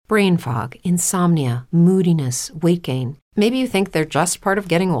brain fog, insomnia, moodiness, weight gain. Maybe you think they're just part of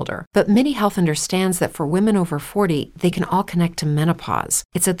getting older, but MIDI Health understands that for women over 40, they can all connect to menopause.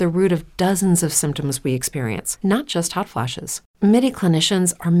 It's at the root of dozens of symptoms we experience, not just hot flashes. MIDI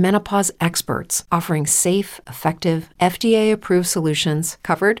clinicians are menopause experts, offering safe, effective, FDA-approved solutions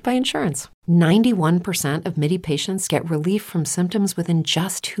covered by insurance. 91% of MIDI patients get relief from symptoms within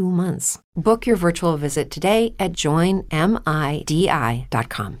just 2 months. Book your virtual visit today at joinmidi.com.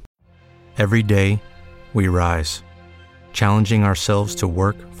 Every day, we rise, challenging ourselves to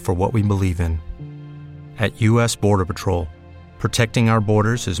work for what we believe in. At U.S. Border Patrol, protecting our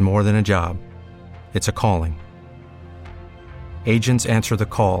borders is more than a job. It's a calling. Agents answer the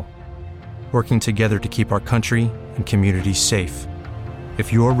call, working together to keep our country and communities safe.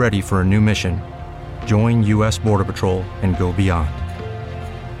 If you're ready for a new mission, join U.S. Border Patrol and go beyond.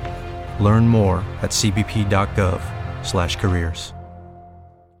 Learn more at cbp.gov/careers.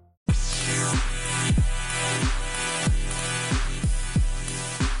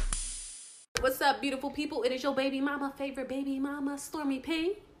 What's up, beautiful people? It is your baby mama, favorite baby mama, Stormy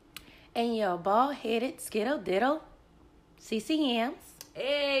P. And your bald-headed skittle-diddle, CC Yams.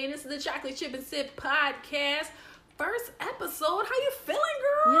 Hey, this is the Chocolate Chip and Sip podcast. First episode. How you feeling,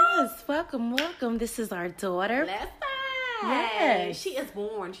 girl? Yes, welcome. This is our daughter. Last time. Yes. She is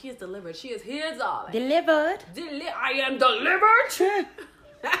born. She is delivered. She is here, darling. Delivered. I am delivered.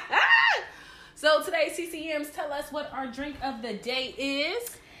 So today, CCMs, tell us what our drink of the day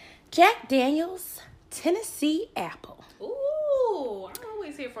is. Jack Daniel's Tennessee Apple. Ooh, I'm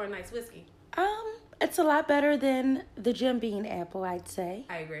always here for a nice whiskey. It's a lot better than the Jim Beam Apple, I'd say.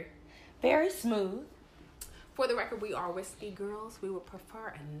 I agree. Very smooth. For the record, we are whiskey girls. We would prefer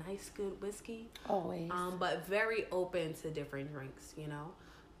a nice, good whiskey. Always. But very open to different drinks, you know.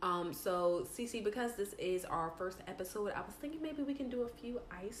 So, Cece, because this is our first episode, I was thinking maybe we can do a few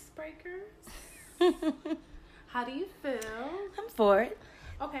icebreakers. How do you feel? I'm for it.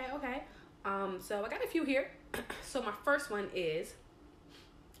 Okay. So I got a few here. So my first one is,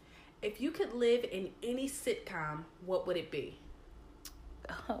 if you could live in any sitcom, what would it be?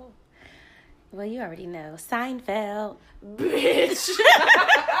 Oh. Well, you already know. Seinfeld. Bitch.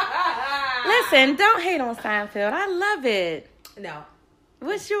 Listen, don't hate on Seinfeld. I love it. No.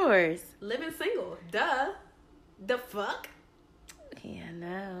 What's yours? Living single. Duh. The fuck? Yeah,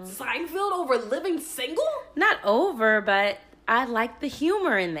 no. Seinfeld over Living Single? Not over, but I like the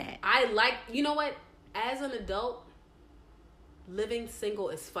humor in that. You know what? As an adult, Living Single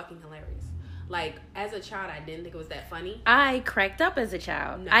is fucking hilarious. Like, as a child, I didn't think it was that funny. I cracked up as a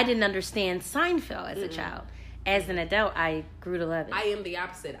child. No. I didn't understand Seinfeld as a child. As an adult, I grew to love it. I am the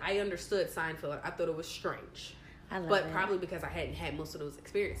opposite. I understood Seinfeld. I thought it was strange. I love but it. Probably because I hadn't had most of those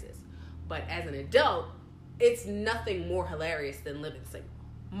experiences. But as an adult, it's nothing more hilarious than Living Single.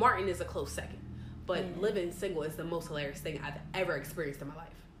 Martin is a close second. But Living Single is the most hilarious thing I've ever experienced in my life.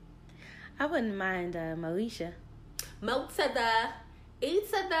 I wouldn't mind Moesha. Mo to the... Eat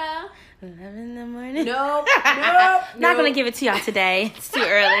to the... 11 in the morning. Nope. Not going to give it to y'all today. It's too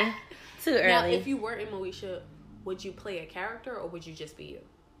early. Now, if you were in Moesha, would you play a character or would you just be you?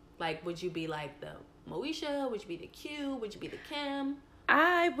 Like, would you be like the Moesha? Would you be the Q? Would you be the Kim?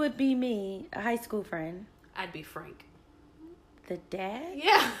 I would be me, a high school friend. I'd be Frank. The dad?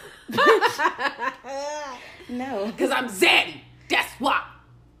 Yeah. No. Because I'm Zaddy. That's why.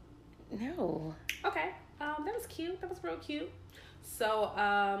 No. Okay. That was cute. That was real cute. So,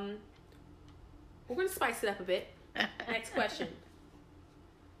 we're going to spice it up a bit. Next question.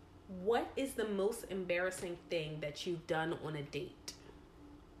 What is the most embarrassing thing that you've done on a date?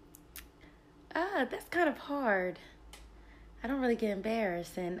 That's kind of hard. I don't really get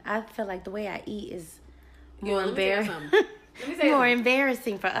embarrassed, and I feel like the way I eat is more embarrassing. More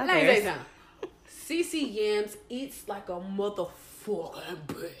embarrassing for others. Let me say something. CC Yams eats like a motherfucking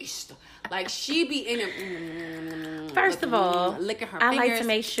beast. Like, she be in it. First of all, licking her I fingers. like to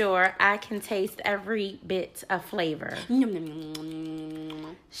make sure I can taste every bit of flavor.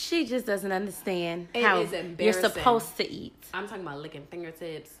 She just doesn't understand how you're supposed to eat. I'm talking about licking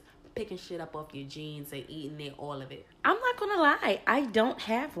fingertips, picking shit up off your jeans and eating it, all of it. I'm not going to lie. I don't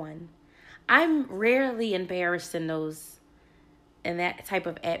have one. I'm rarely embarrassed in that type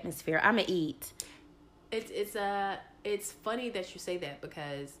of atmosphere. I'm going to eat. It's funny that you say that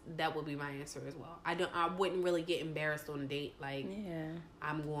because that would be my answer as well. I wouldn't really get embarrassed on a date. Like, yeah,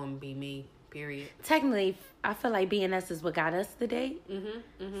 I'm going to be me, period. Technically, I feel like being us is what got us the date.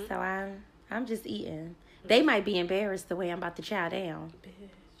 So I'm just eating. They might be embarrassed the way I'm about to chow down.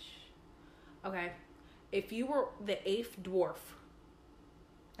 Bitch. Okay. If you were the 8th dwarf,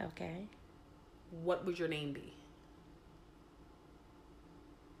 okay, what would your name be?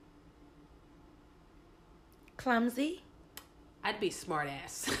 Clumsy. I'd be smart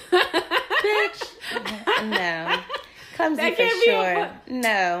ass. Bitch. No. Clumsy for sure.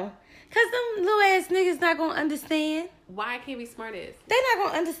 No. Because them little ass niggas not going to understand. Why I can't be smart ass? They're not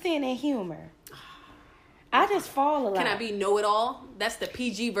going to understand their humor. I just fall a lot. Can I be know-it-all? That's the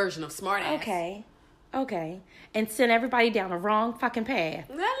PG version of smart ass. Okay. And send everybody down the wrong fucking path.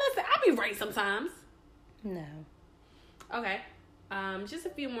 Now, listen, I be right sometimes. No. Okay. Just a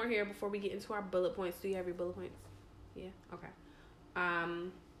few more here before we get into our bullet points. Do you have your bullet points? Yeah? Okay.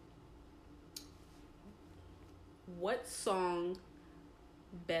 What song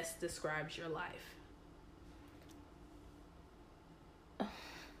best describes your life?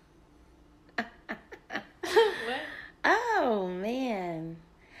 What? Oh, man.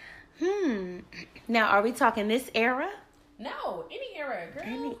 Now, are we talking this era? No, any era, girl.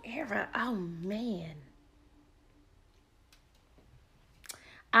 Any era. Oh, man.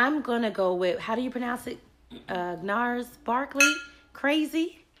 I'm going to go with, how do you pronounce it? Gnarls Barkley?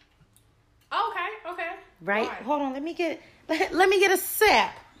 Crazy? Okay. Right? Why? Hold on, let me get a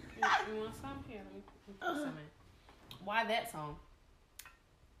sip. You want some? Here, let me put some in. Why that song?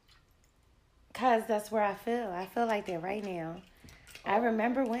 Because that's where I feel. I feel like that right now. I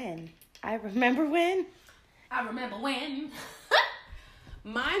remember when.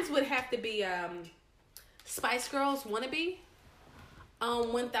 Mine's would have to be Spice Girls Wannabe.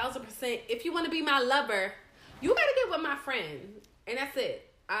 1000%. If you want to be my lover, you gotta get with my friend. And that's it.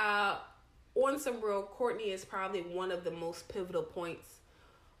 On some real, Courtney is probably one of the most pivotal points,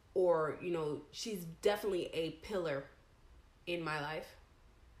 or, you know, she's definitely a pillar in my life.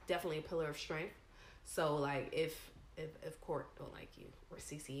 Definitely a pillar of strength. So, like, if Court don't like you, or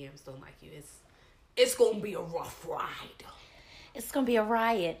CCMs don't like you, it's gonna be a rough ride. It's gonna be a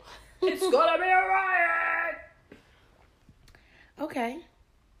riot. It's gonna be a riot. Okay.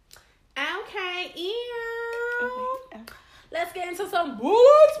 Ew. Okay. Let's get into some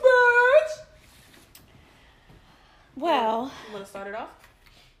bullets, bitch. Well, You want to start it off?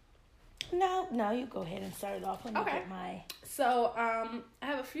 No, you go ahead and start it off. Let me get my... So, I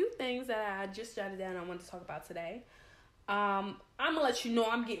have a few things that I just jotted down I wanted to talk about today. I'm going to let you know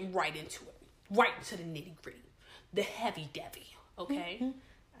I'm getting right into it. Right into the nitty gritty. The heavy Debbie, okay? Mm-hmm.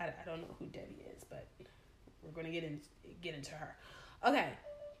 I don't know who Debbie is, but we're going to get into her. Okay,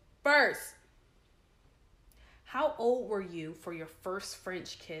 first, how old were you for your first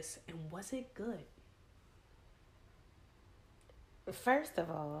French kiss, and was it good? First of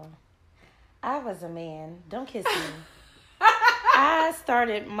all, I was a man. Don't kiss me. I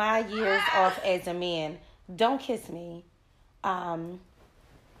started my years off as a man. Don't kiss me. Honestly,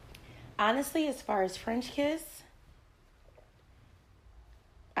 as far as French kiss,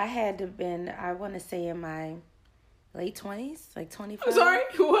 I had to been, I want to say in my late 20s, like 25. I'm sorry,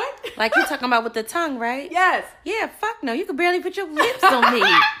 what? Like you talking about with the tongue, right? Yes. Yeah, fuck no. You could barely put your lips on me.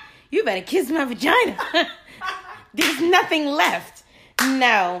 You better kiss my vagina. There's nothing left.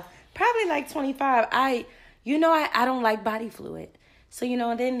 No. Probably like 25. I don't like body fluid. So,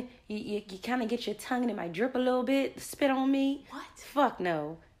 and then you kind of get your tongue and it might drip a little bit, spit on me. What? Fuck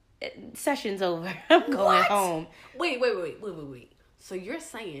no. Session's over. I'm going home. Wait. So you're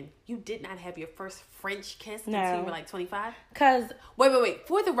saying you did not have your first French kiss until you were like 25? Because... Wait.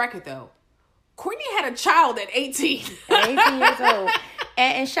 For the record, though, Courtney had a child at 18. 18 years old.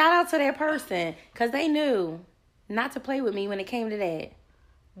 And shout out to that person, because they knew not to play with me when it came to that.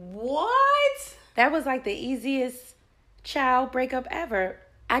 What? That was like the easiest child breakup ever.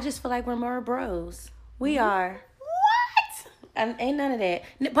 I just feel like we're more bros. We are. What? Ain't none of that.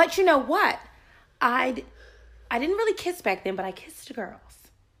 But you know what? I didn't really kiss back then, but I kissed the girls.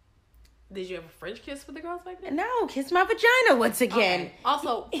 Did you have a French kiss with the girls back then? No, kiss my vagina once again. Okay.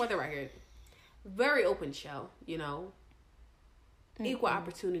 Also, for the record, very open show, Equal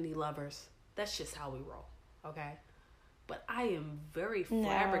opportunity lovers. That's just how we roll, okay? But I am very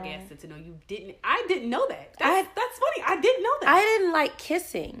flabbergasted to know you didn't. I didn't know that. That's funny. I didn't know that. I didn't like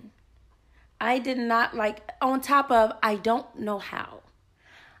kissing. I did not like, on top of, I don't know how.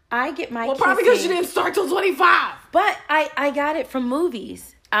 I get my kissing. Probably because you didn't start till 25. But I got it from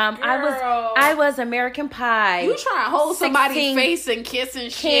movies. I was American Pie. You try to hold somebody's face and kiss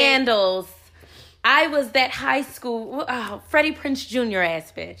and shit. Candles. I was that high school, Freddie Prinze Jr.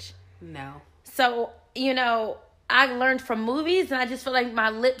 ass bitch. No. So, I learned from movies, and I just feel like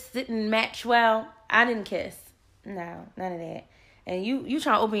my lips didn't match well. I didn't kiss. No, none of that. And you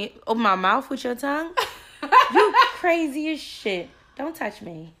trying to open my mouth with your tongue? You crazy as shit. Don't touch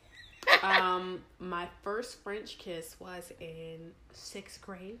me. My first French kiss was in 6th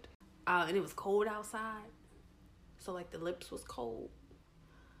grade. And it was cold outside. So, like, the lips was cold.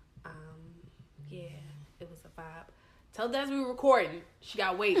 Yeah, it was a Tell Des we were recording. She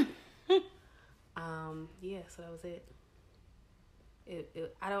got weight. Yeah, so that was it.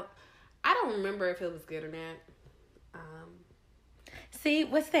 I don't remember if it was good or not. See,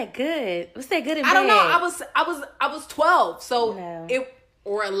 what's that good? What's that good in I don't bed? know. I was 12, so No.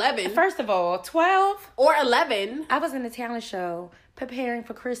 or 11. First of all, 12. Or 11. I was in a talent show preparing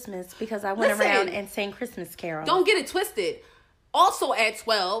for Christmas because I went Listen. around and sang Christmas carols. Don't get it twisted. Also at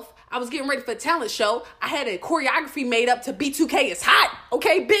 12, I was getting ready for a talent show. I had a choreography made up to B2K is hot.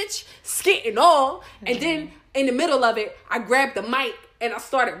 Okay, bitch? Skit and all. And then in the middle of it, I grabbed the mic and I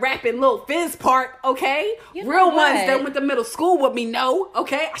started rapping Lil Fizz part, okay? You know Real what? ones that went to middle school with me know,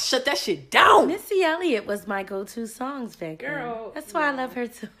 okay? I shut that shit down. Missy Elliott was my go-to songs back then. Girl, That's why I love her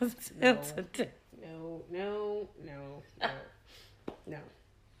too. No.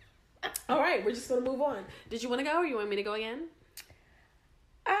 All right, we're just going to move on. Did you want to go or you want me to go again?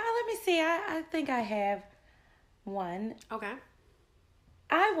 Let me see. I think I have one. Okay.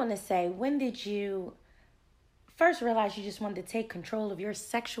 I want to say, when did you first realize you just wanted to take control of your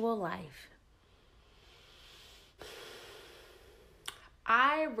sexual life?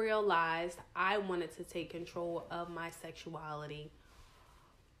 I realized I wanted to take control of my sexuality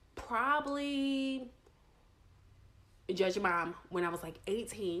probably, judge your mom, when I was like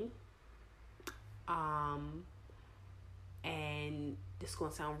 18. And this is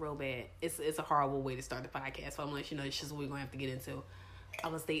going to sound real bad. It's a horrible way to start the podcast, so I'm going to let you know this is what we're going to have to get into. I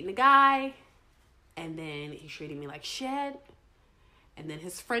was dating a guy, and then he treated me like shit, and then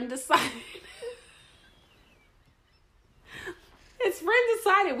his friend decided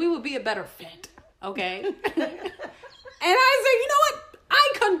we would be a better fit, okay? And I said, you know what?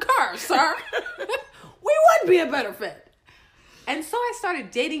 I concur, sir. We would be a better fit. And so I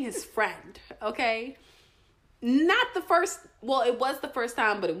started dating his friend, okay? Not the first, well, it was the first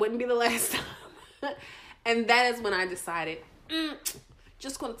time, but it wouldn't be the last time. And that is when I decided,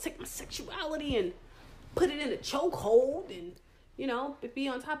 just going to take my sexuality and put it in a chokehold and, you know, be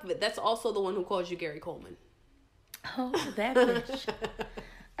on top of it. That's also the one who calls you Gary Coleman. Oh, that bitch.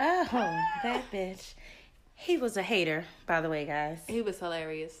 Oh, that bitch. He was a hater, by the way, guys. He was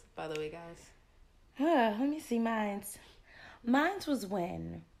hilarious, by the way, guys. Let me see mine's. Mine's was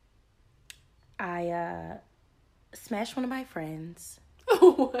when I smashed one of my friends.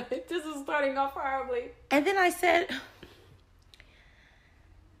 What? This is starting off horribly. And then I said,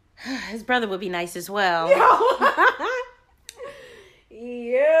 his brother would be nice as well.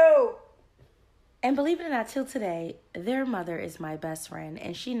 Yo. And believe it or not, till today, their mother is my best friend,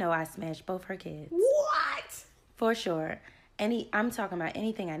 and she know I smashed both her kids. What? For sure. I'm talking about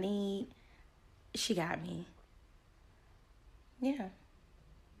anything I need, she got me. Yeah.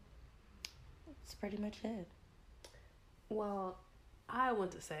 That's pretty much it. Well, I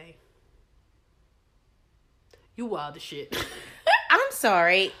want to say, you wild as shit. I'm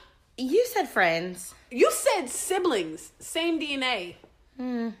sorry. You said friends. You said siblings, same DNA.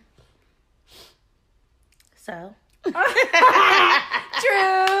 So? True.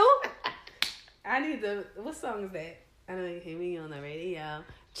 I need the, what song is that? I know you hear me on the radio.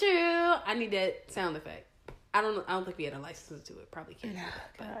 True. I need that sound effect. I don't think we had a license to it. Probably can't.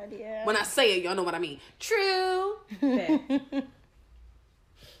 Oh, God, yeah. When I say it, y'all know what I mean. True. That.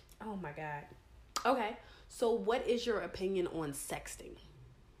 Oh my God. Okay. So what is your opinion on sexting?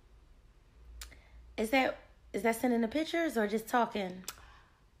 Is that sending the pictures or just talking?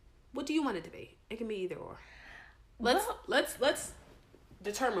 What do you want it to be? It can be either or. Let's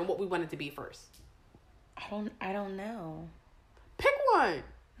determine what we want it to be first. I don't know. Pick one.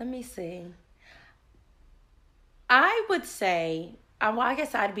 Let me see. I would say, well, I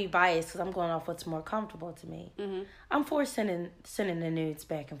guess I'd be biased because I'm going off what's more comfortable to me. Mm-hmm. I'm for sending the nudes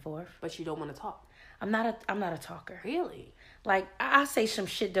back and forth. But you don't want to talk. I'm not a talker. Really? Like, I say some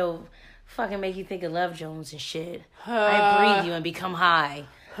shit that'll fucking make you think of Love Jones and shit. I breathe you and become high.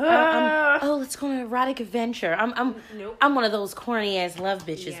 Let's go on an erotic adventure. Nope. I'm one of those corny ass love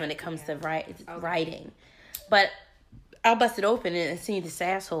bitches when it comes to writing. But I'll bust it open and see this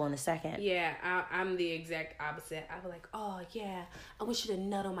asshole in a second. Yeah, I'm the exact opposite. I'll be like, oh yeah, I want you to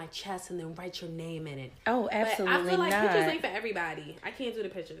nut on my chest and then write your name in it. Oh, absolutely not. But I feel like pictures ain't for everybody. I can't do the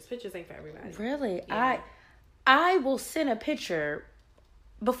pictures. Pictures ain't for everybody. Really? Yeah. I will send a picture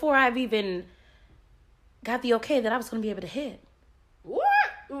before I've even got the okay that I was going to be able to hit. What?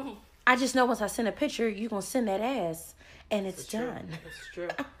 I just know once I send a picture, you're going to send that ass, and it's done. That's true.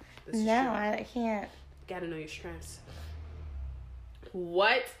 I can't. Gotta know your strengths.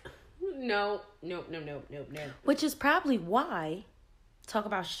 What? No. Which is probably why, talk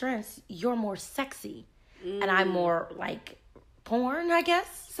about strengths, you're more sexy. And I'm more, like, porn, I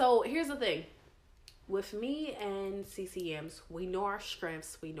guess. So, here's the thing. with me and CCMs, we know our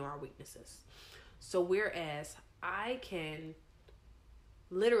strengths, we know our weaknesses. So whereas I can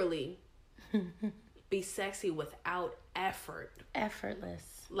literally be sexy without effort.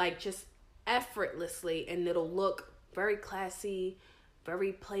 Effortless. Like just effortlessly, and it'll look very classy,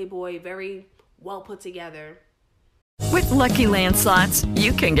 very Playboy, very well put together. With Lucky Land Slots,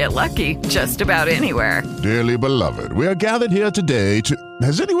 you can get lucky just about anywhere. Dearly beloved, we are gathered here today to...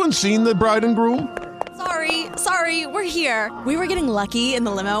 Has anyone seen the bride and groom? Sorry, we're here. We were getting lucky in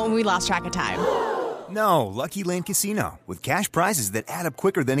the limo and we lost track of time. No, Lucky Land Casino, with cash prizes that add up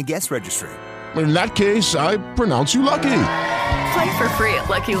quicker than a guest registry. In that case, I pronounce you lucky. Play for free at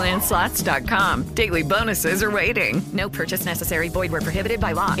LuckyLandSlots.com. Daily bonuses are waiting. No purchase necessary. Void where prohibited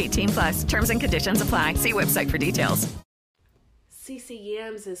by law. 18+. Terms and conditions apply. See website for details. CC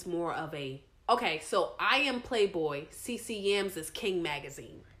Yams is more of a... Okay, so I am Playboy. CC Yams is King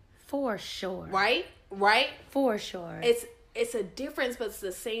Magazine. For sure. Right? For sure. It's a difference, but it's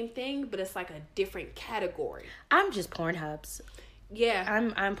the same thing, but it's like a different category. I'm just Pornhubs. Yeah.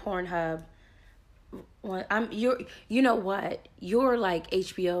 I'm Pornhub. You know what? You're like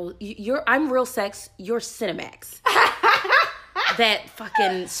HBO. I'm Real Sex. You're Cinemax. That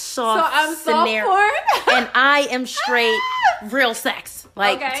fucking soft. So I'm scenario, soft porn, and I am straight Real Sex.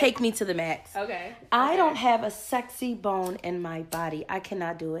 Like, okay. Take me to the max. Okay. I don't have a sexy bone in my body. I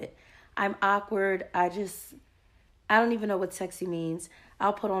cannot do it. I'm awkward. I don't even know what sexy means.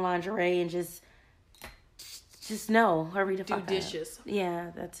 I'll put on lingerie and just no. Hurry the fuck up. Do dishes.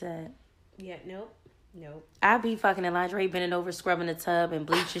 Yeah, that's it. Yeah, nope. I be fucking in lingerie, bending over, scrubbing the tub, and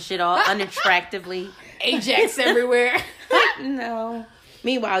bleaching shit all unattractively. Ajax everywhere. No.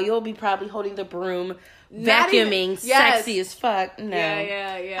 Meanwhile, you'll be probably holding the broom, vacuuming, sexy as fuck. No.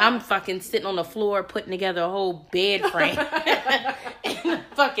 Yeah. I'm fucking sitting on the floor, putting together a whole bed frame. In a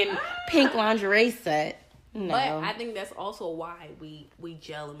fucking pink lingerie set. No. But I think that's also why we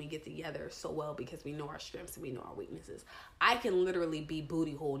gel and we get together so well, because we know our strengths and we know our weaknesses. I can literally be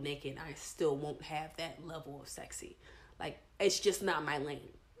booty hole naked. I still won't have that level of sexy. Like, it's just not my lane.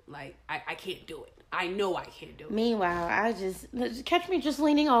 Like, I can't do it. I know I can't do it. Meanwhile, I just catch me just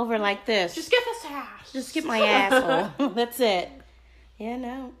leaning over like this. Just get this ass. Just get my asshole. That's it. Yeah,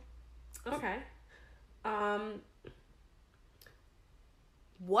 no. Okay.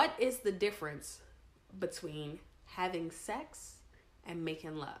 What is the difference between having sex and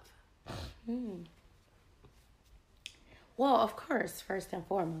making love? Well, of course, first and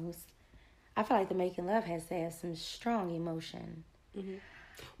foremost, I feel like the making love has to have some strong emotion. Mm-hmm.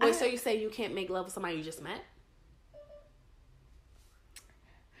 Wait, so you say you can't make love with somebody you just met?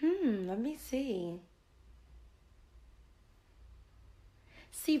 Let me see.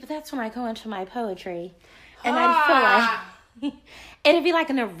 See, but that's when I go into my poetry. And I feel like it'd be like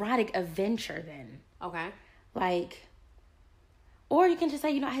an erotic adventure then. Okay. Like, or you can just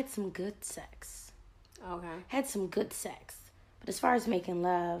say, I had some good sex. Okay. Had some good sex. But as far as making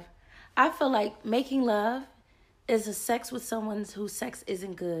love, I feel like making love is a sex with someone whose sex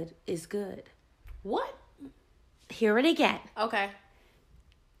isn't good is good. What? Hear it again. Okay.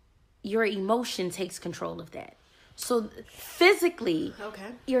 Your emotion takes control of that. So physically,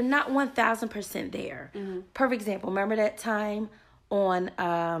 okay, you're not 1,000% there. Mm-hmm. Perfect example. Remember that time on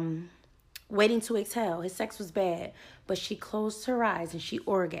Waiting to Exhale? His sex was bad, but she closed her eyes and she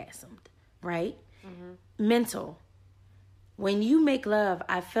orgasmed, right? Mm-hmm. Mental. When you make love,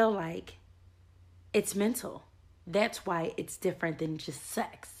 I feel like it's mental. That's why it's different than just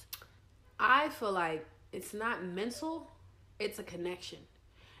sex. I feel like it's not mental, it's a connection.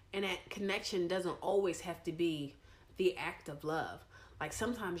 And that connection doesn't always have to be the act of love. Like,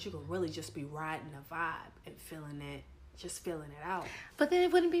 sometimes you can really just be riding a vibe and feeling it out. But then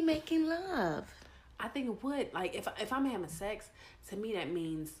it wouldn't be making love. I think it would. Like, if I'm having sex, to me that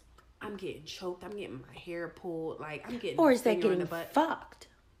means I'm getting choked, I'm getting my hair pulled, like I'm getting or is that getting getting fucked?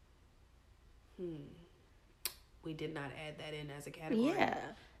 We did not add that in as a category. Yeah.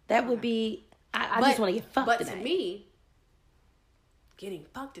 That would be I just want to get fucked. But tonight. to me, getting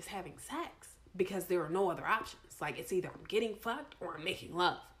fucked is having sex, because there are no other options. Like, it's either I'm getting fucked or I'm making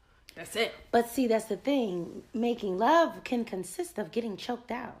love. That's it. But see, that's the thing. Making love can consist of getting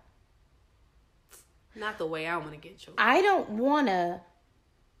choked out. Not the way I want to get choked. I don't want to,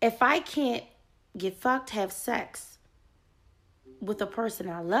 if I can't get fucked, have sex with a person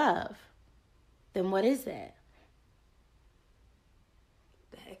I love, then what is that?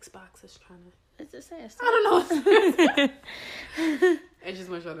 The Xbox is trying to... What's it say? I don't know. I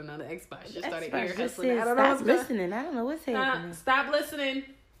just want y'all to know the Xbox just started ear hustling. I don't know what's listening. I don't know what's happening. Stop listening.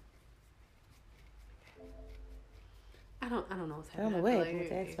 I don't know what's I don't happening. know what I happened with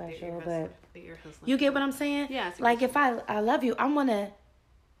feel that special, but the ear hustling. you get what I'm saying? Yeah, I see Like, what if I love you, I'm going to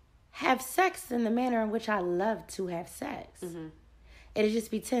have sex in the manner in which I love to have sex. Mm-hmm. It'd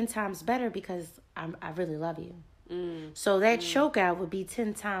just be 10 times better because I really love you. So that choke out would be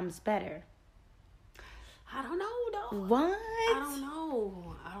 10 times better. I don't know though. What?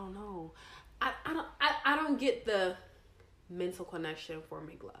 I don't know. I don't get the mental connection for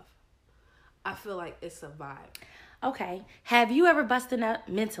make love. I feel like it's a vibe. Okay. Have you ever busted up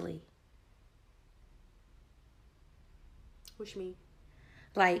mentally? What you mean?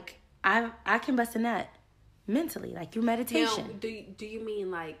 Like, I can bust a nut mentally, like through meditation. Now, do you mean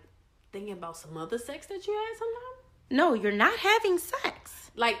like thinking about some other sex that you had sometime? No, you're not having sex.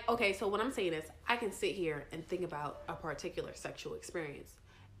 Like, okay, so what I'm saying is I can sit here and think about a particular sexual experience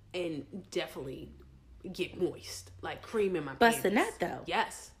and definitely get moist, like cream in my Bust pants. a nut, though.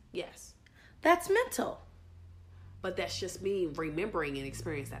 Yes. That's mental. But that's just me remembering an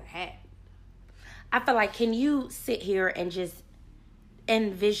experience that I had. I feel like, can you sit here and just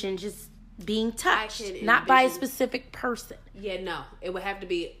envision just being touched, not by a specific person? Yeah, no. It would have to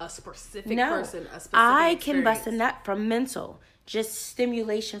be a specific No, person, a specific I experience. can bust a nut from mental, just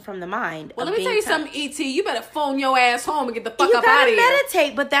stimulation from the mind. Well, of let me tell you being touched. something, E.T. You better phone your ass home and get the fuck You up out gotta of here.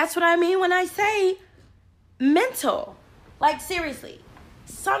 meditate, but that's what I mean when I say mental. Like, seriously,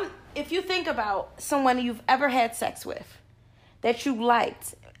 if you think about someone you've ever had sex with that you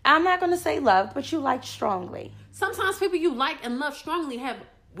liked, I'm not going to say loved, but you liked strongly. Sometimes people you like and love strongly have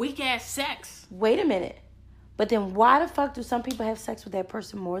weak ass sex. Wait a minute. But then why the fuck do some people have sex with that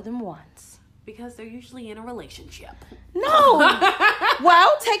person more than once? Because they're usually in a relationship. No.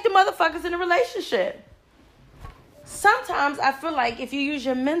 Well, take the motherfuckers in a relationship. Sometimes I feel like if you use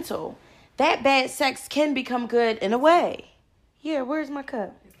your mental, that bad sex can become good in a way. Yeah, where's my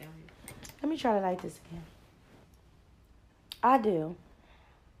cup? Let me try to light this again. I do.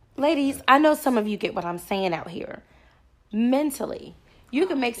 Ladies, I know some of you get what I'm saying out here. Mentally, you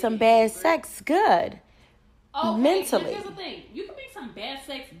can make some bad sex good. Okay, mentally. Here's the thing. You can make some bad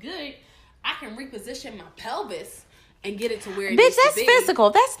sex good. I can reposition my pelvis and get it to where it Bitch, needs to that's be. physical.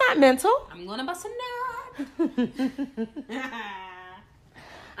 That's not mental. I'm gonna bust a nut.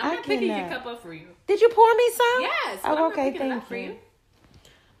 I'm not picking your cup up for you. Did you pour me some? Yes. Oh, I'm okay. not picking it up Thank for you.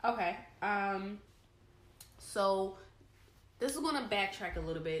 Okay. So this is gonna backtrack a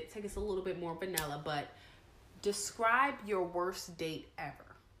little bit, take us a little bit more vanilla, but describe your worst date ever.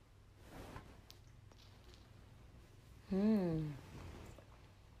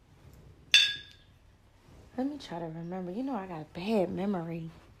 Let me try to remember. You know I got a bad memory.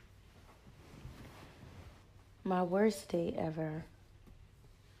 My worst date ever.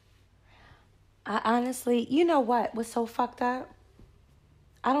 I honestly, you know what was so fucked up?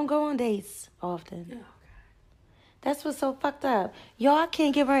 I don't go on dates often. Oh, God. That's what's so fucked up. Y'all, I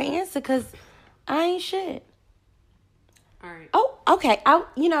can't give her an answer because I ain't shit. All right. Oh, okay.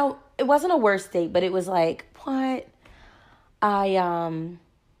 It wasn't a worst date, but it was like, what? I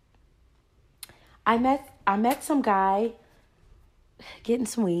met some guy getting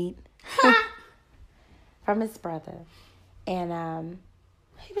some weed from his brother. And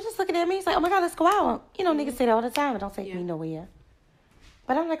he was just looking at me. He's like, oh my God, let's go out. You know, niggas say that all the time. It don't take me nowhere.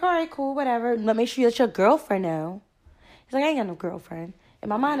 But I'm like, all right, cool, whatever. But make sure you let your girlfriend know. He's like, I ain't got no girlfriend. In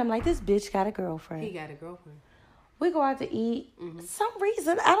my mind, I'm like, this bitch got a girlfriend. He got a girlfriend. We go out to eat. Some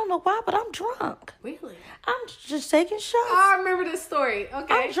reason, I don't know why, but I'm drunk. Really? I'm just taking shots. I remember this story.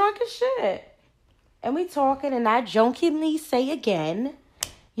 Okay. I'm drunk as shit. And we talking, and I jokingly say again,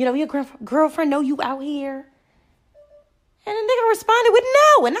 you know, your girlfriend know you out here? And the nigga responded with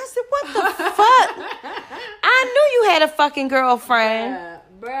no. And I said, what the fuck? I knew you had a fucking girlfriend.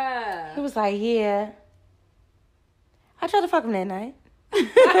 Bruh. He was like, yeah. I tried to fuck him that night.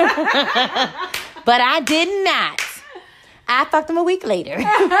 But I did not. I fucked him a week later. So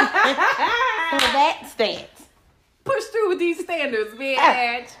that stands. Push through with these standards,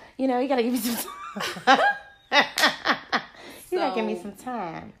 bitch. You know, you gotta give me some time. You gotta give me some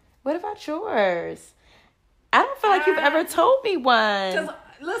time. What about yours? I don't feel like you've ever told me one.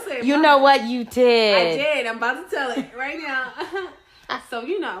 Listen. You know what? You did. I did. I'm about to tell it right now. So,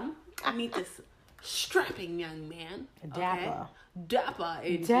 I meet this strapping young man. Dapper. Okay? Dapper,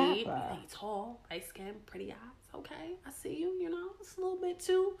 indeed. Dapper. He's tall, light skin, pretty eyes. Okay, I see you. It's a little bit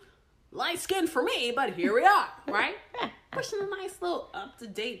too light skin for me, but here we are, right? Pushing a nice little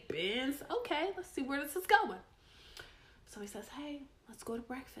up-to-date Benz. Okay, let's see where this is going. So he says, hey, let's go to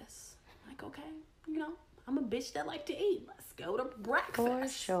breakfast. I'm like, okay, I'm a bitch that like to eat. Let's go to breakfast. For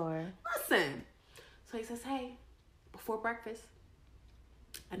sure. Listen. So he says, hey, before breakfast,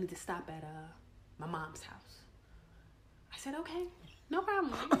 I need to stop at my mom's house. said, okay, no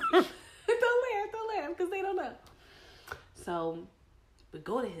problem. Don't laugh, because they don't know. So we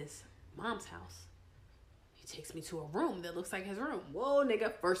go to his mom's house. He takes me to a room that looks like his room. Whoa,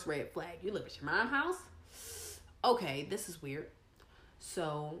 nigga, first red flag. You live at your mom's house? Okay, this is weird.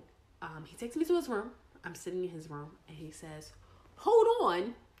 So he takes me to his room. I'm sitting in his room, and he says, hold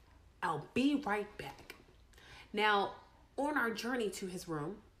on, I'll be right back. Now, on our journey to his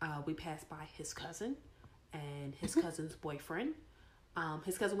room, we passed by his cousin and his cousin's boyfriend.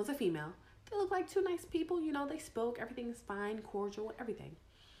 His cousin was a female. They looked like two nice people. You know, they spoke. Everything is fine, cordial, everything.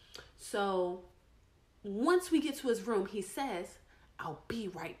 So once we get to his room, he says, I'll be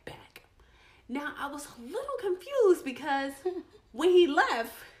right back. Now, I was a little confused because when he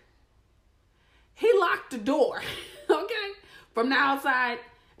left, he locked the door, okay, from the outside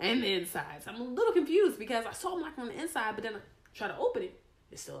and the inside. So I'm a little confused because I saw him locked on the inside, but then I try to open it,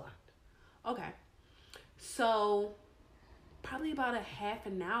 it's still locked. Okay, so probably about a half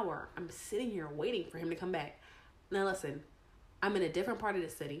an hour, I'm sitting here waiting for him to come back. Now listen, I'm in a different part of the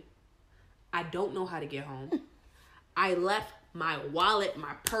city. I don't know how to get home. I left my wallet,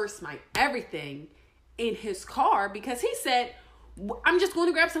 my purse, my everything in his car because he said, I'm just going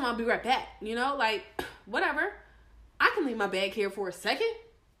to grab some, I'll be right back. You know, like, whatever. I can leave my bag here for a second.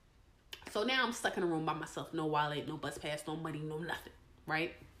 So now I'm stuck in a room by myself. No wallet, no bus pass, no money, no nothing.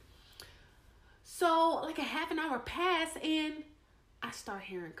 Right? So, like a half an hour passed and I start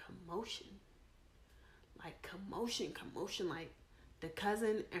hearing commotion. Like, commotion. Like, the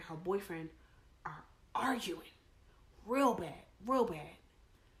cousin and her boyfriend are arguing. Real bad.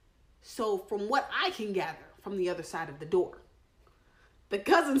 So, from what I can gather from the other side of the door, the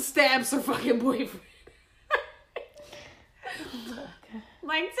cousin stabs her fucking boyfriend.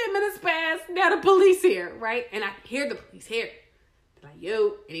 Like 10 minutes pass, now the police here, right? And I hear the police here. They're like,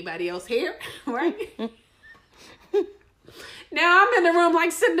 yo, anybody else here? Right? Now I'm in the room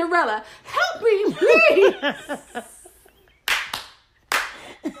like Cinderella. Help me, please.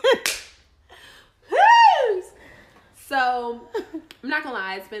 So, I'm not gonna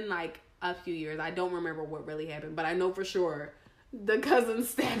lie, it's been like a few years. I don't remember what really happened, but I know for sure the cousin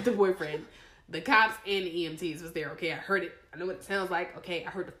stabbed the boyfriend. The cops and the EMTs was there, okay? I heard it. I know what it sounds like, okay? I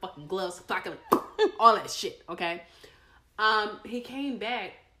heard the fucking gloves flocking, all that shit, okay? He came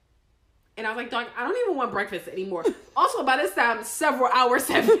back, and I was like, dog, I don't even want breakfast anymore. Also, by this time, several hours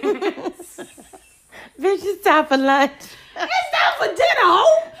have passed. Bitch, it's time for lunch. It's time for dinner,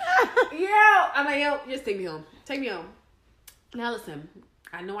 ho! Yeah. I'm like, yo, just take me home. Take me home. Now, listen,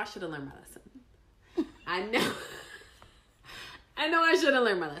 I know I should have learned my lesson. I know I should have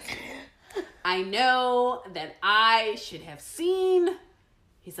learned my lesson. I know that I should have seen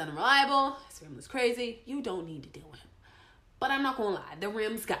he's unreliable, his family's crazy, you don't need to deal with him. But I'm not gonna lie, the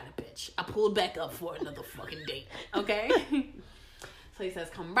rims got a bitch. I pulled back up for another fucking date, okay? So he says,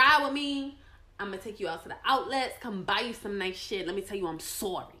 come ride with me, I'm gonna take you out to the outlets, come buy you some nice shit, let me tell you I'm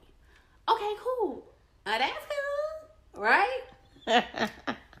sorry. Okay, cool. Now that's cool, right?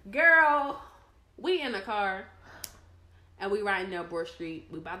 Girl, we in the car. And we riding down Broad Street.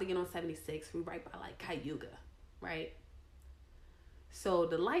 We about to get on 76. We right by like Cayuga, right? So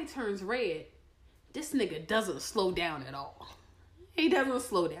the light turns red. This nigga doesn't slow down at all. He doesn't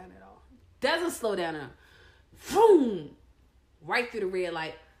slow down at all. Doesn't slow down at all. Boom! Right through the red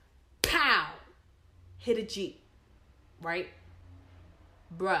light. Pow! Hit a Jeep. Right?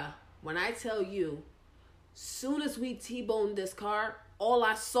 Bruh, when I tell you, soon as we T-boned this car, all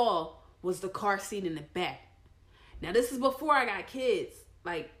I saw was the car seat in the back. Now, this is before I got kids.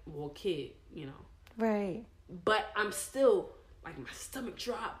 Like, well, kid, you know. Right. But I'm still, like, my stomach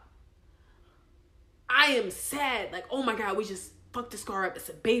dropped. I am sad. Like, oh my God, we just fucked this car up. It's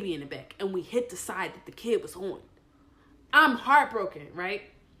a baby in the back. And we hit the side that the kid was on. I'm heartbroken, right?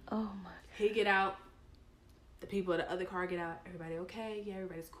 Oh my God. He get out. The people of the other car get out. Everybody okay? Yeah,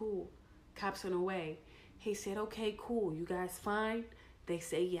 everybody's cool. Cops on the way. He said, okay, cool. You guys fine? They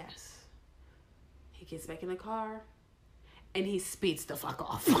say yes. He gets back in the car. And he speeds the fuck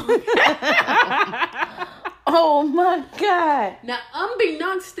off. Oh my God. Now,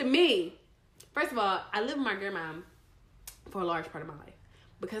 unbeknownst to me, first of all, I lived with my grandma for a large part of my life.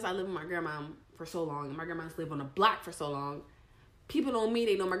 Because I lived with my grandma for so long, and my grandma's lived on a block for so long, people know me,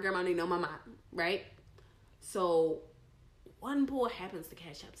 they know my grandma, they know my mom, right? So, one boy happens to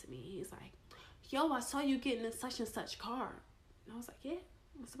catch up to me. He's like, yo, I saw you getting in such and such car. And I was like, yeah,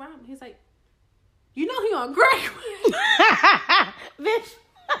 what's the problem? He's like, you know he on Greg. Bitch.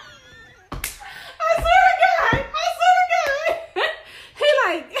 I swear to God. He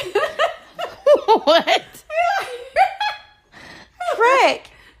like. What? Frick.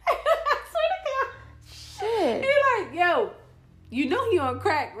 I swear to God. Shit. He like, yo,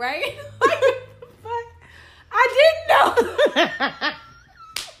 right? Like, fuck. I didn't know.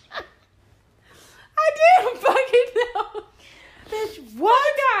 I didn't fucking know. Bitch,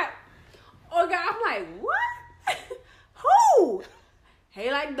 what? Oh God, I'm like, what? Who?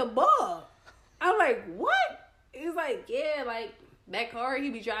 Hey, like the bug. I'm like, what? He's like, yeah, like that car he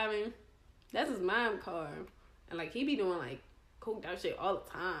be driving, that's his mom's car. And like he be doing like coked out shit all the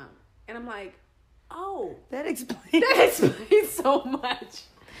time. And I'm like, oh. That explains so much.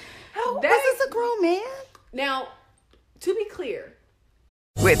 How was this a grown man? Now, to be clear.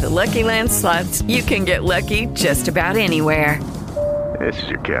 With the Lucky Land Slots, you can get lucky just about anywhere. This is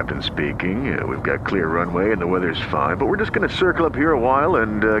your captain speaking. We've got clear runway and the weather's fine, but we're just going to circle up here a while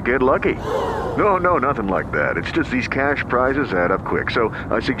and get lucky. No, nothing like that. It's just these cash prizes add up quick. So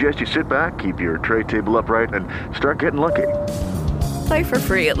I suggest you sit back, keep your tray table upright, and start getting lucky. Play for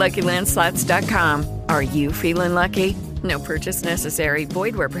free at LuckyLandSlots.com. Are you feeling lucky? No purchase necessary.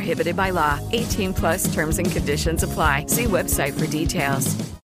 Void where prohibited by law. 18+ terms and conditions apply. See website for details.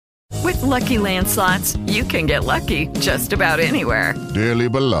 With Lucky Land Slots, you can get lucky just about anywhere. Dearly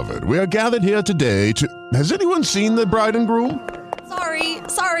beloved, we are gathered here today to... Has anyone seen the bride and groom?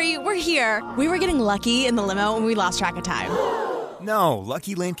 Sorry, we're here. We were getting lucky in the limo and we lost track of time. No,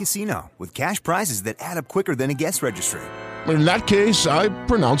 Lucky Land Casino, with cash prizes that add up quicker than a guest registry. In that case, I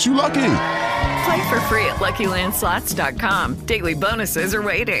pronounce you lucky. Play for free at LuckyLandSlots.com. Daily bonuses are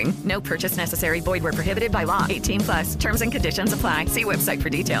waiting. No purchase necessary. Void where prohibited by law. 18+. Terms and conditions apply. See website for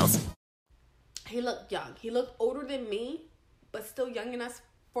details. He looked young. He looked older than me, but still young enough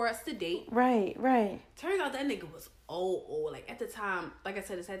for us to date. Right. Turns out that nigga was old. Like, at the time, like I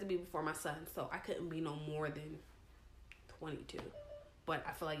said, this had to be before my son, so I couldn't be no more than 22. But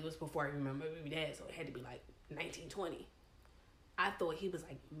I feel like it was before I remember my baby dad, so it had to be like 1920. I thought he was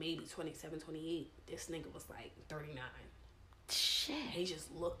like maybe 27, 28. This nigga was like 39. Shit. He just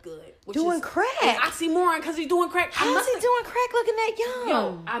looked good. Doing crack. Oxymoron, because he's doing crack. How's he doing crack looking that young?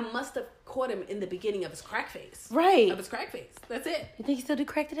 Yo, I must have caught him in the beginning of his crack phase. Right. Of his crack phase. That's it. You think he still do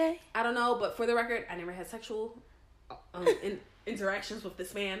crack today? I don't know, but for the record, I never had sexual interactions with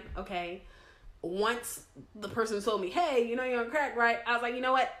this man, okay? Once the person told me, hey, you know you're on crack, right? I was like, you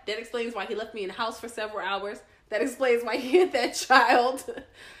know what? That explains why he left me in the house for several hours. That explains why he hit that child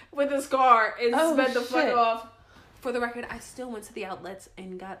with his car and sped the fuck off. For the record, I still went to the outlets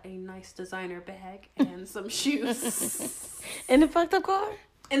and got a nice designer bag and some shoes. In the fucked up car?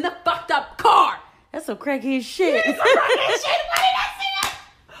 In the fucked up car! That's some crackhead shit. It's some crackhead shit! Why did I see it?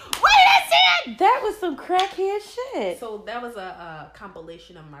 Why did I see it? That was some crackhead shit. So that was a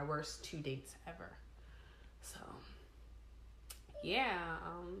compilation of my worst 2 dates ever. So, yeah,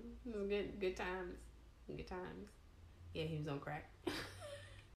 it was good times. Good times. Yeah, he was on crack.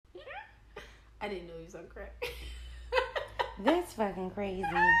 I didn't know he was on crack. That's fucking crazy.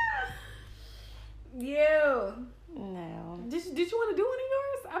 Yeah. No. Did you want to do one of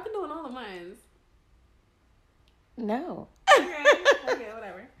yours? I've been doing all of mine. No. Okay,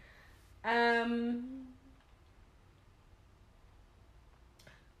 whatever.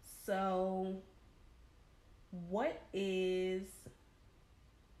 So, what is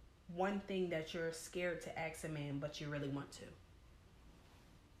one thing that you're scared to ask a man, but you really want to?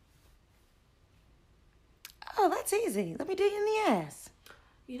 Oh, that's easy. Let me do you in the ass.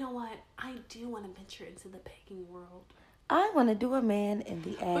 You know what? I do want to venture into the pegging world. I want to do a man in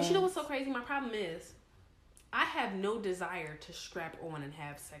the ass. But you know what's so crazy? My problem is, I have no desire to strap on and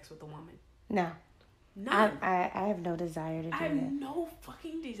have sex with a woman. No. None. I have no desire to do that. I have no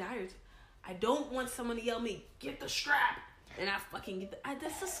fucking desires. I don't want someone to yell at me, get the strap. And I fucking get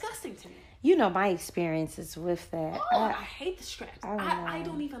that's disgusting to me. You know my experiences with that. Oh, I hate the straps. I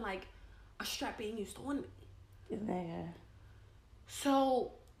don't even like a strap being used on me. Yeah.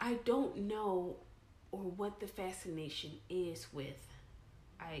 So I don't know or what the fascination is with.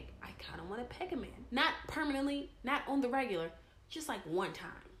 I kind of want to peg a man. Not permanently, not on the regular, just like one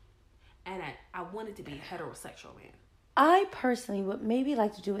time. And I want it to be a heterosexual man. I personally would maybe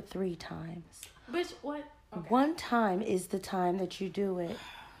like to do it 3 times. Bitch, what? Okay. 1 time is the time that you do it.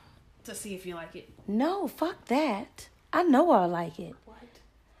 To see if you like it. No, fuck that. I know I like it. What?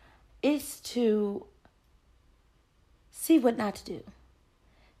 It's to see what not to do.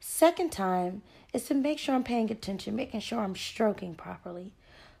 2nd time is to make sure I'm paying attention, making sure I'm stroking properly.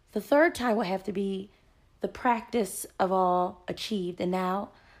 The 3rd time will have to be the practice of all achieved. And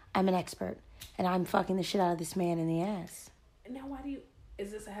now I'm an expert. And I'm fucking the shit out of this man in the ass. Now why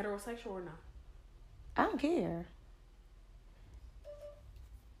is this a heterosexual or not? I don't care.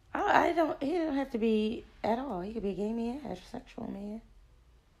 He don't have to be at all. He could be a gay man, heterosexual man.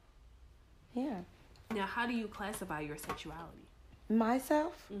 Yeah. Now, how do you classify your sexuality?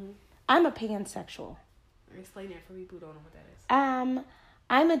 myself, Mm-hmm. I'm a pansexual. Explain that for people who don't know what that is.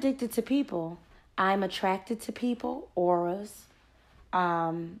 I'm addicted to people. I'm attracted to people, auras.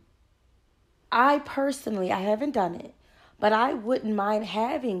 I personally, I haven't done it, but I wouldn't mind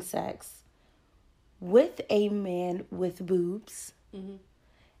having sex with a man with boobs. Mm-hmm.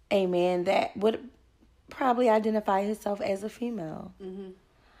 A man that would probably identify himself as a female. Mm-hmm.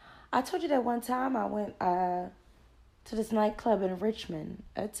 I told you that one time I went to this nightclub in Richmond.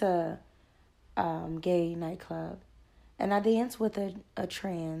 It's a gay nightclub. And I danced with a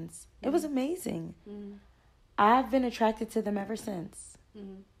trans. It was amazing. Mm-hmm. I've been attracted to them ever since.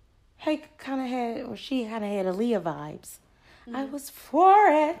 Mm-hmm. She kind of had Aaliyah vibes. Mm-hmm. I was for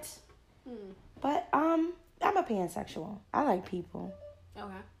it. Mm-hmm. But I'm a pansexual. I like people.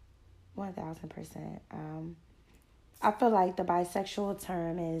 Okay. 1000%. I feel like the bisexual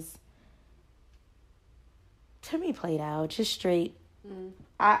term is, to me, played out. Just straight. Mm-hmm.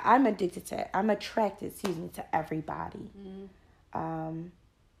 I'm attracted, to everybody. Mm-hmm.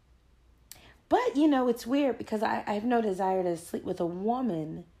 But, it's weird because I have no desire to sleep with a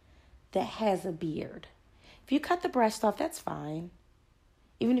woman that has a beard. If you cut the breast off, that's fine.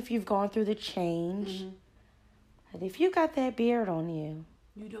 Even if you've gone through the change. Mm-hmm. But if you got that beard on you,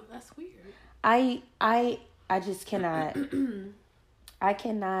 that's weird. I just cannot.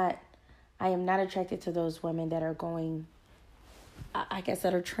 I am not attracted to those women that are going, I guess,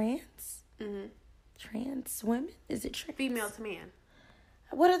 that are trans. Mm-hmm. Trans women? Is it trans? Female to man.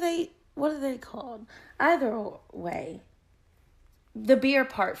 What are they called? Either way. The beard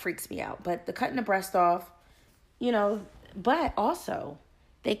part freaks me out, but the cutting the breast off, but also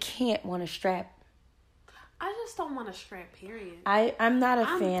they can't want to strap. I just don't want to strap, period. I'm not a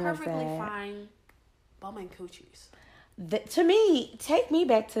fan of that. I'm perfectly fine bumming coochies. To me, take me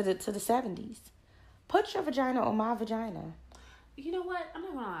back to the 70s. Put your vagina on my vagina. You know what? I'm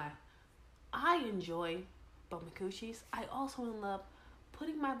not gonna lie. I enjoy bumming coochies. I also love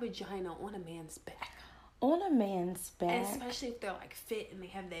putting my vagina on a man's back. On a man's back? And especially if they're like fit and they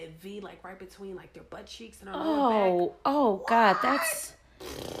have that V like right between like their butt cheeks and their lower back. Oh God, that's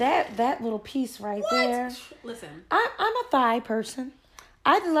that little piece right there. Listen, I'm a thigh person.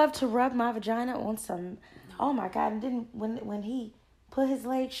 I'd love to rub my vagina on some. Oh my God! And then when he put his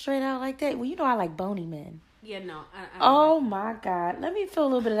legs straight out like that, well, I like bony men. Yeah, no. I oh like my God! Let me feel a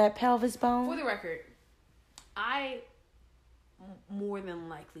little bit of that pelvis bone. For the record, I more than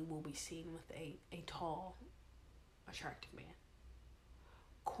likely will be seen with a tall, attractive man.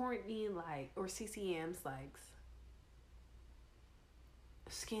 Courtney or CCM's likes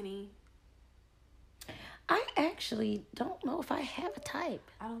skinny. I actually don't know if I have a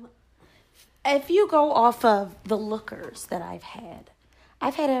type. I don't know. If you go off of the lookers that I've had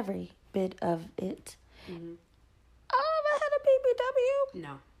every bit of it. Mm-hmm. I had a BBW.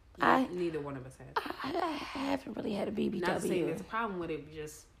 No. Neither one of us had. I haven't really had a BBW. Not saying there's a problem with it, we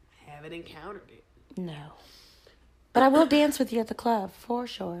just haven't encountered it. No. But I will dance with you at the club, for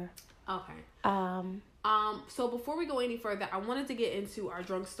sure. Okay. So before we go any further, I wanted to get into our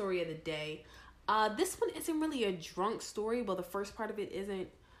drunk story of the day. This one isn't really a drunk story. Well, the first part of it isn't.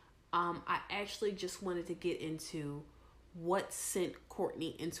 I actually just wanted to get into what sent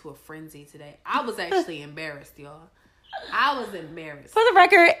Courtney into a frenzy today. I was actually embarrassed, y'all. I was embarrassed. For the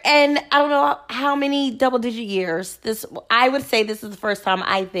record, and I don't know how many double-digit years, I would say this is the first time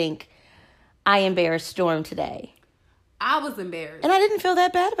I think I embarrassed Storm today. I was embarrassed. And I didn't feel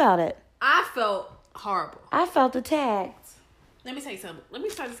that bad about it. I felt horrible. I felt attacked. Let me tell you something. Let me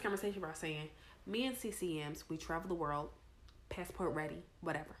start this conversation by saying, me and CCMs, we travel the world, passport ready,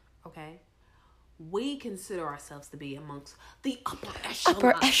 whatever, okay? We consider ourselves to be amongst the upper echelon.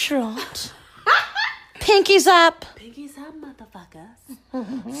 Upper echelon. Pinkies up. Pinkies up, motherfuckers.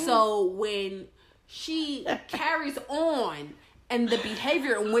 So when she carries on and the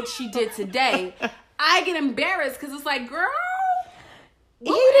behavior in which she did today, I get embarrassed because it's like, girl. He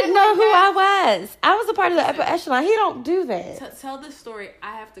didn't know who I was. I was a part of the upper echelon. He don't do that. Tell this story.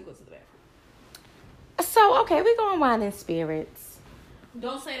 I have to go to the bathroom. So, okay, we going wine and spirits.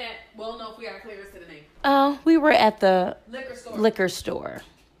 Don't say that. Well, no, if we got to clear this to the name. Oh, we were at the liquor store.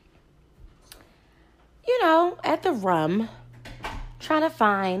 At the Rum, trying to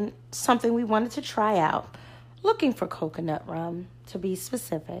find something we wanted to try out. Looking for coconut rum, to be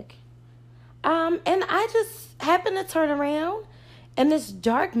specific. And I just happened to turn around, and this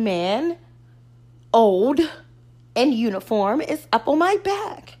dark man, old, in uniform, is up on my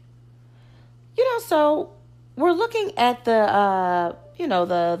back. So we're looking at the,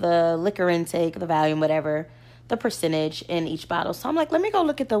 the liquor intake, the volume, whatever, the percentage in each bottle. So I'm like, let me go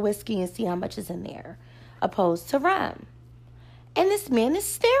look at the whiskey and see how much is in there, opposed to rum. And this man is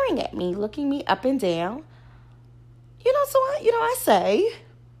staring at me, looking me up and down. So I say,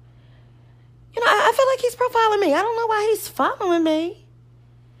 I feel like he's profiling me. I don't know why he's following me.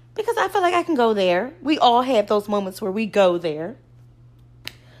 Because I feel like I can go there. We all have those moments where we go there.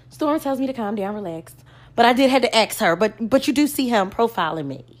 Storm tells me to calm down, relax. But I did have to ask her. But you do see him profiling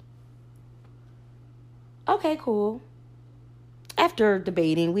me. Okay, cool. After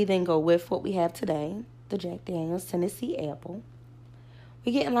debating, we then go with what we have today. The Jack Daniels Tennessee Apple.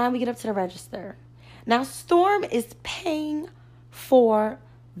 We get in line, we get up to the register. Now, Storm is paying for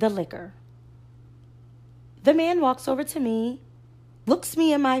the liquor. The man walks over to me, looks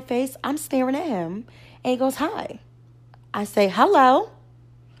me in my face. I'm staring at him, and he goes, hi. I say, hello.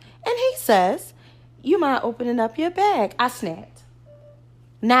 And he says, you mind opening up your bag? I snapped.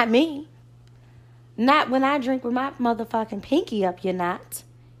 Not me. Not when I drink with my motherfucking pinky up, you're not.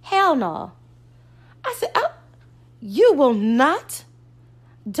 Hell no. I said, oh, you will not.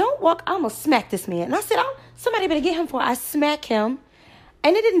 Don't walk. I'm going to smack this man. And I said, somebody better get him for it. I smack him.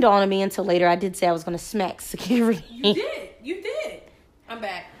 And it didn't dawn on me until later. I did say I was going to smack security. You did. I'm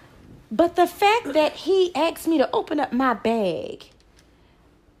back. But the fact that he asked me to open up my bag,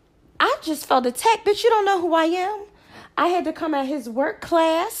 I just felt attacked. Bitch, you don't know who I am. I had to come at his work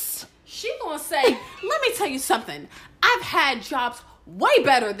class. She gonna say, let me tell you something. I've had jobs way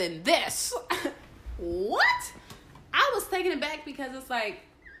better than this. What? I was taken aback because it's like,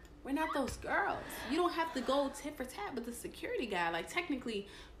 we're not those girls. You don't have to go tit for tat with the security guy. Like, technically,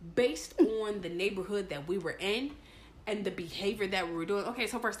 based on the neighborhood that we were in and the behavior that we were doing. Okay,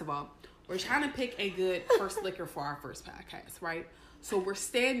 so first of all, we're trying to pick a good first liquor for our first podcast, right? So we're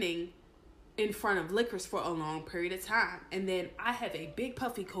standing in front of liquors for a long period of time. And then I have a big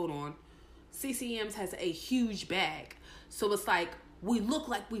puffy coat on. CCM's has a huge bag. So it's like, we look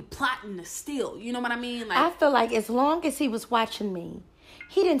like we plotting to steal. You know what I mean? Like, I feel like as long as he was watching me,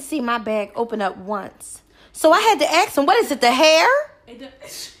 he didn't see my bag open up once. So I had to ask him, what is it, the hair?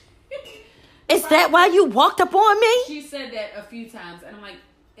 Is that why you walked up on me? She said that a few times. And I'm like,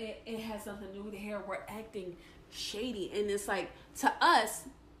 it has something to do with the hair. We're acting shady. And it's like, to us,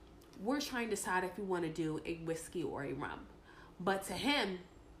 we're trying to decide if we want to do a whiskey or a rum. But to him,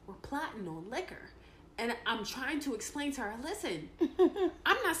 we're plotting on liquor. And I'm trying to explain to her, listen,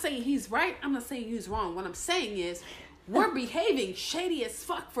 I'm not saying he's right. I'm not saying he's wrong. What I'm saying is, we're behaving shady as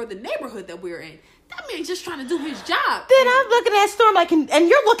fuck for the neighborhood that we're in. That man's just trying to do his job. Then I'm looking at Storm like, and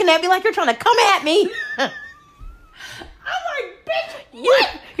you're looking at me like you're trying to come at me. I'm like, bitch,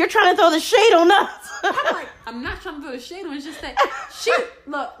 what? You're trying to throw the shade on us. I'm like, I'm not trying to throw the shade on. It's just that she,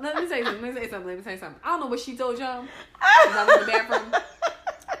 look, let me say something. I don't know what she told y'all. I was in the bathroom.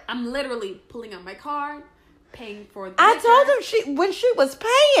 I'm literally pulling out my card, paying for the I told him when she was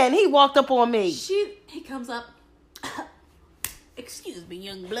paying, he walked up on me. He comes up, excuse me,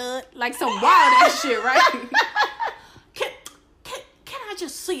 young blood, like some wild ass shit, right? Can I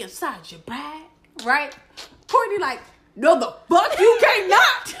just see inside your bag, right? Courtney like, no the fuck you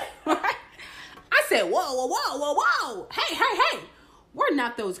cannot, right? I said, whoa, hey, we're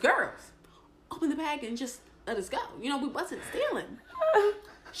not those girls. Open the bag and just let us go. We wasn't stealing.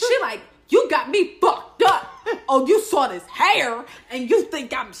 She like, you got me fucked up. Oh, you saw this hair and you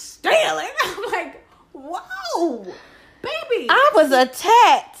think I'm stealing? I'm like, whoa, baby. I was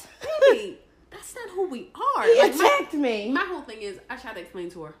attacked. Baby, that's not who we are. He attacked me. My whole thing is, I tried to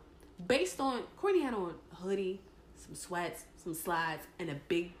explain to her, based on, Courtney had on a hoodie, some sweats, some slides, and a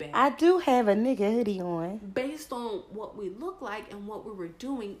big bag. I do have a nigga hoodie on. Based on what we look like and what we were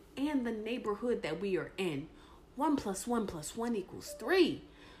doing and the neighborhood that we are in, 1 + 1 + 1 = 3.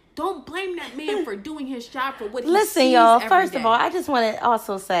 Don't blame that man for doing his job for what he Listen, sees y'all, every first day. of all, I just want to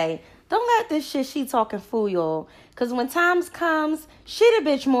also say, don't let this shit she talking fool y'all. Because when times comes, she the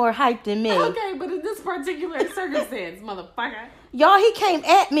bitch more hyped than me. Okay, but in this particular circumstance, motherfucker. Y'all, he came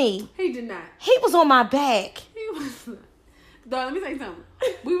at me. He did not. He was on my back. He was not. Dog, let me tell you something.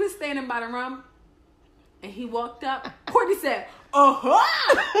 We was standing by the rum, and he walked up. Courtney said,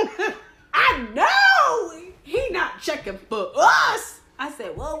 uh-huh. I know. He not checking for us. I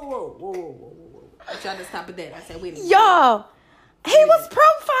said, whoa. I tried to stop at that. I said, wait a minute. Y'all, he was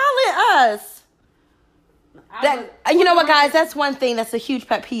profiling us. You know what, guys? That's one thing that's a huge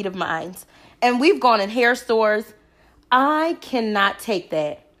pet peeve of mine. And we've gone in hair stores. I cannot take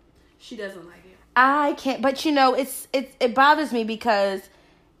that. She doesn't like it. I can't. But, it bothers me because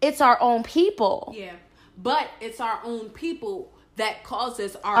it's our own people. Yeah. But it's our own people that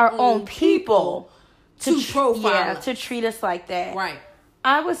causes our own people to profile us. To treat us like that. Right.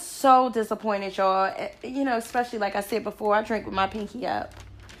 I was so disappointed, y'all. Especially like I said before, I drink with my pinky up.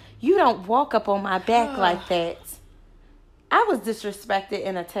 You don't walk up on my back like that. I was disrespected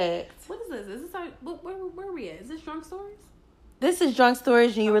and attacked. What is this? Is this our, where are we at? Is this Drunk Stories? This is Drunk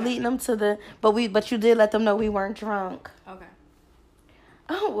Stories, and you were leading them to the... But you did let them know we weren't drunk. Okay.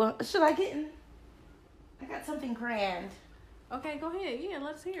 Oh, well, should I get in? I got something grand. Okay, go ahead. Yeah,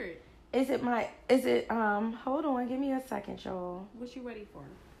 let's hear it. Hold on, give me a second, y'all. What you ready for?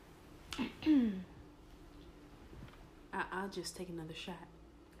 I'll just take another shot.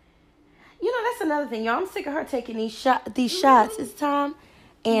 You know, that's another thing, y'all. I'm sick of her taking these shots. It's time.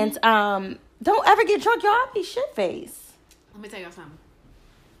 And don't ever get drunk, y'all. I'll be shit-faced. Let me tell y'all something.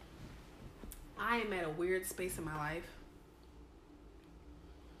 I am at a weird space in my life.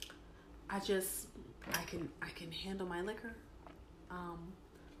 I can handle my liquor.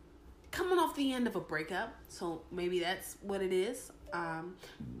 Coming off the end of a breakup, so maybe that's what it is.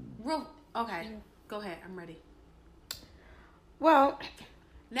 Okay, go ahead. I'm ready. Well,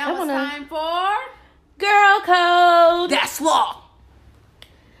 now it's time for Girl Code. That's law.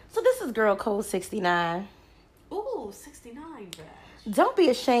 So this is Girl Code 69. Ooh, 69, bitch. Don't be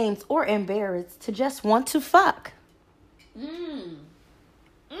ashamed or embarrassed to just want to fuck.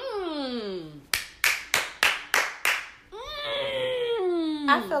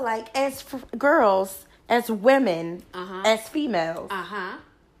 I feel like as girls, as women, as females,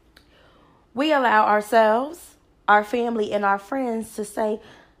 we allow ourselves, our family, and our friends to say,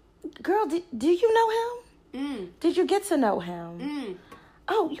 girl, do you know him? Did you get to know him?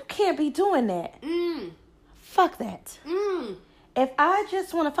 Oh, you can't be doing that. Fuck that. If I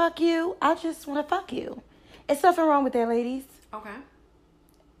just want to fuck you, I just want to fuck you. It's nothing wrong with that, ladies. Okay.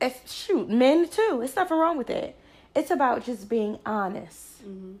 Shoot, men too. It's nothing wrong with that. It's about just being honest.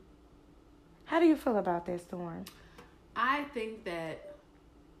 How do you feel about that, Storm? I think that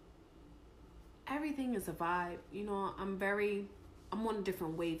everything is a vibe. You know, I'm on a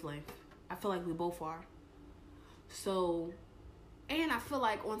different wavelength. I feel like we both are. So, and I feel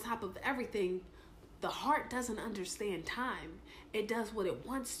like on top of everything, the heart doesn't understand time. It does what it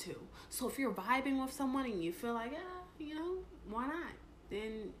wants to. So if you're vibing with someone and you feel like, you know, why not?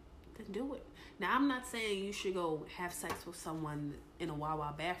 Then do it. Now, I'm not saying you should go have sex with someone in a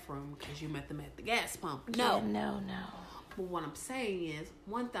Wawa bathroom because you met them at the gas pump. No. Yeah, no. But what I'm saying is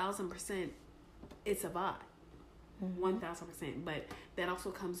 1,000% it's a vibe. 1,000%. But that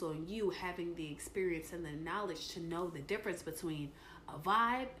also comes on you having the experience and the knowledge to know the difference between a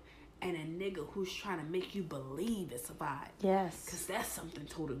vibe and a nigga who's trying to make you believe it's a vibe. Yes. Because that's something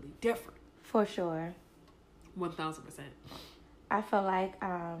totally different. For sure. 1,000%. I feel like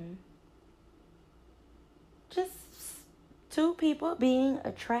just two people being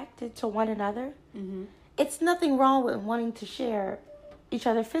attracted to one another. It's nothing wrong with wanting to share each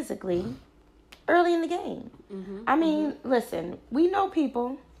other physically early in the game. I mean, listen, we know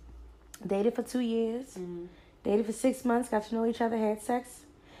people dated for 2 years, dated for 6 months, got to know each other, had sex,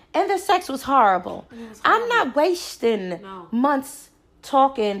 and the sex was horrible. I'm not wasting months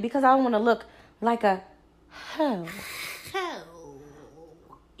talking because I want to look like a hoe.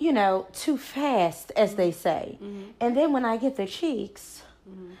 You know, too fast, as they say. And then when I get the cheeks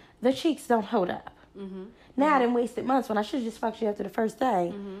don't hold up. Now I done wasted months when I should have just fucked you after the first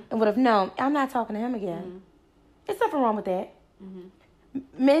day and would have known I'm not talking to him again. There's nothing wrong with that.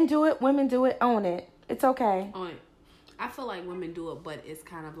 Men do it, women do it, own it. It's okay. Own it. I feel like women do it, but it's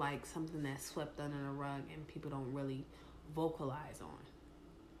kind of like something that's swept under the rug and people don't really vocalize on.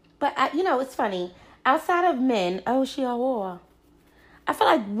 But, it's funny. Outside of men, she a whore. I feel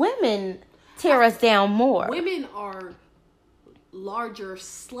like women tear us down more. Women are larger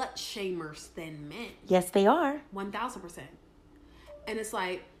slut shamers than men. Yes, they are. 1,000%. And it's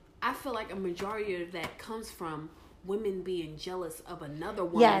like, I feel like a majority of that comes from women being jealous of another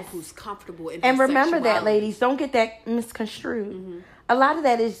woman who's comfortable in her And remember sexuality. that, ladies. Don't get that misconstrued. A lot of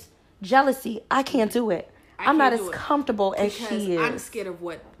that is jealousy. I can't do it. I'm not as comfortable as she is. I'm scared of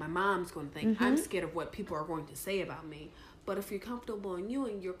what my mom's going to think. I'm scared of what people are going to say about me. But if you're comfortable in you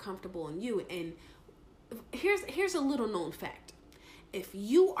and you're comfortable in you, and here's a little known fact. If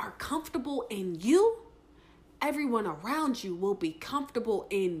you are comfortable in you, everyone around you will be comfortable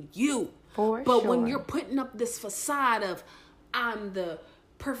in you. But when you're putting up this facade of I'm the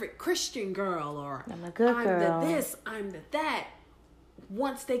perfect Christian girl or I'm a good girl. the this, I'm the that,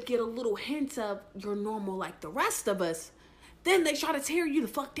 once they get a little hint of you're normal like the rest of us, then they try to tear you the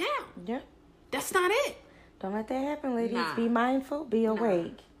fuck down. Yeah. That's not it. Don't let that happen, ladies. Nah. Be mindful. Be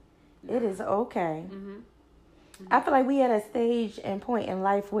awake. It is okay. I feel like we at a stage and point in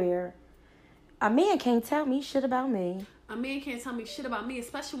life where a man can't tell me shit about me. A man can't tell me shit about me,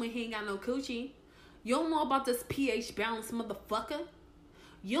 especially when he ain't got no coochie. You don't know about this pH balance motherfucker.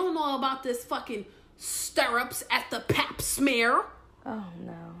 You don't know about this fucking stirrups at the pap smear. Oh,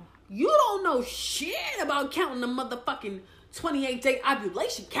 no. You don't know shit about counting the motherfucking 28-day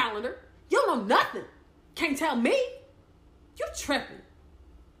ovulation calendar. You don't know nothing. Can't tell me. You tripping.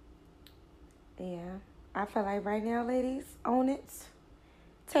 Yeah. I feel like right now, ladies, own it.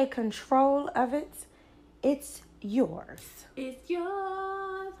 Take control of it. It's yours. It's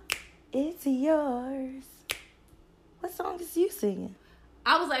yours. It's yours. What song is you singing?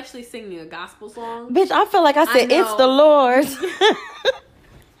 I was actually singing a gospel song. Bitch, I feel like I said, it's the Lord's.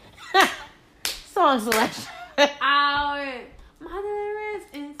 Song selection. My lyrics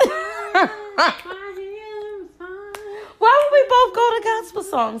inside. My healing inside. Why would we both go to gospel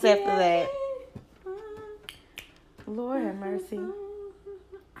songs after that? Lord have mercy.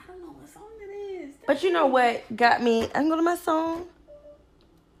 I don't know what song it is. But you know what got me? I'm going to my song.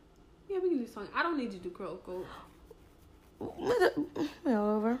 Yeah, we can do song. I don't need to do girl code. We're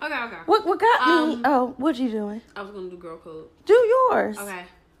over. Okay. What got me? Oh, what you doing? I was gonna do girl code. Do yours. Okay.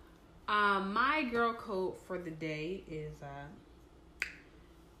 My girl code for the day is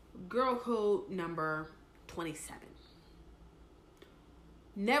girl code number 27.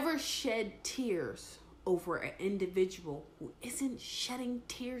 Never shed tears over an individual who isn't shedding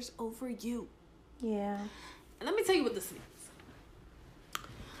tears over you. Yeah. And let me tell you what this means.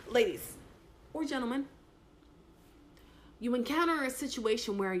 Ladies or gentlemen, you encounter a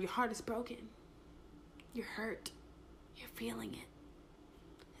situation where your heart is broken. You're hurt. You're feeling it.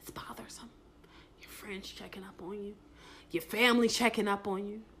 It's bothersome. Your friends checking up on you. Your family checking up on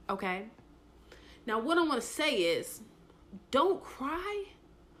you. Okay? Now, what I want to say is, don't cry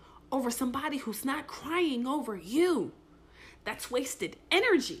over somebody who's not crying over you. That's wasted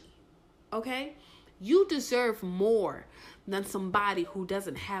energy. Okay? You deserve more than somebody who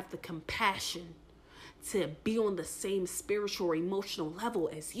doesn't have the compassion to be on the same spiritual or emotional level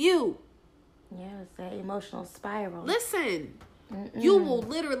as you. Yeah, it's that emotional spiral. Listen, you will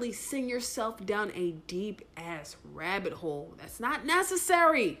literally send yourself down a deep ass rabbit hole. That's not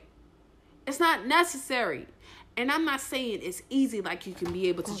necessary. It's not necessary. And I'm not saying it's easy, like you can be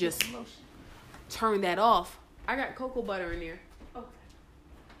able to just turn that off. I got cocoa butter in there. Okay.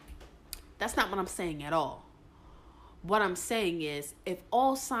 That's not what I'm saying at all. What I'm saying is, if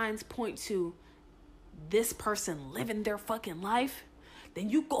all signs point to this person living their fucking life, then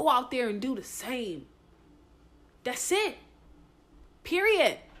you go out there and do the same. That's it.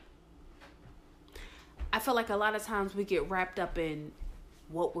 Period. I feel like a lot of times we get wrapped up in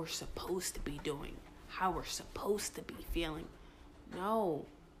what we're supposed to be doing, how we're supposed to be feeling. No.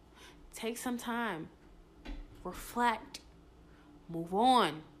 Take some time. Reflect. Move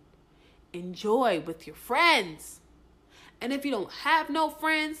on. Enjoy with your friends. And if you don't have no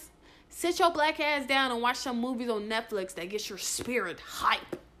friends, sit your black ass down and watch some movies on Netflix that gets your spirit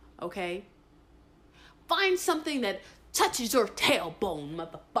hype, okay? Find something that touches your tailbone,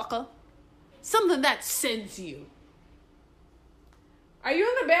 motherfucker. Something that sends you. Are you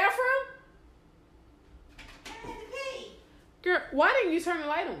in the bathroom? I had to pee. Girl, why didn't you turn the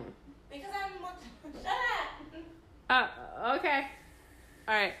light on? Because shut up. Okay.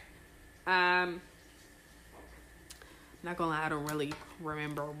 All right. Not gonna lie, I don't really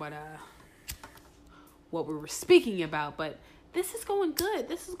remember what we were speaking about, but this is going good.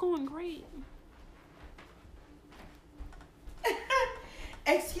 This is going great.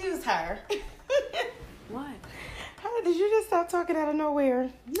 Excuse her. What? Did you just stop talking out of nowhere?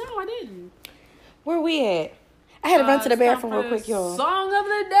 No, I didn't. Where we at? I had to run to the bathroom real quick, y'all. Song of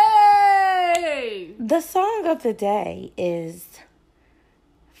the day. The song of the day is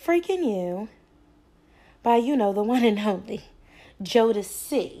Freaking You by, the one and only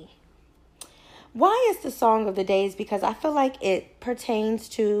Jodeci. Why is the song of the day? Is because I feel like it pertains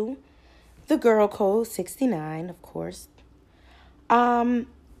to the girl code 69, of course. I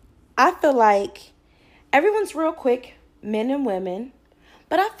feel like everyone's real quick, men and women,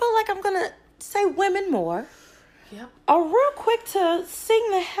 but I feel like I'm going to say women more. Yep. Are real quick to sing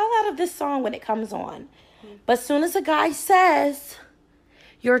the hell out of this song when it comes on. But as soon as a guy says,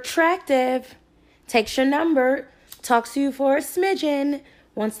 you're attractive, takes your number, talks to you for a smidgen,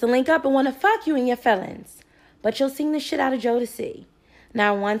 wants to link up and want to fuck you in your feelings. But you'll sing the shit out of Jodeci.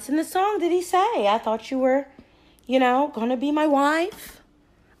 Now, once in the song did he say, I thought you were, gonna be my wife.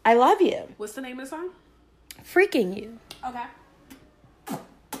 I love you. What's the name of the song? Freaking You. Okay.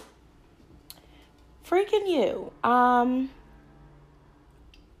 Freaking You.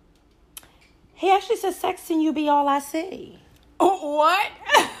 He actually says, "Sexing you be all I see." Oh, what?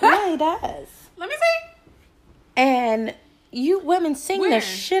 Yeah, he does. Let me see. And you women sing the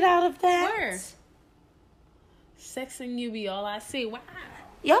shit out of that. Where? Sexing you be all I see. Wow.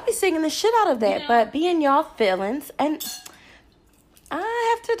 Y'all be singing the shit out of that, but be in y'all feelings. And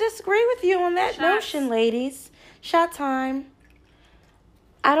I have to disagree with you on that notion, ladies. Shot time.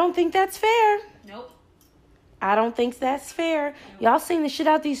 I don't think that's fair. Nope. I don't think that's fair. Nope. Y'all sing the shit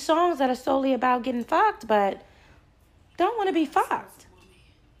out these songs that are solely about getting fucked, but don't want to be fucked.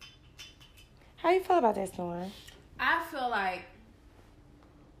 How you feel about that, Storm? I feel like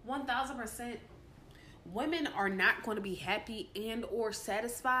 1,000% women are not going to be happy and or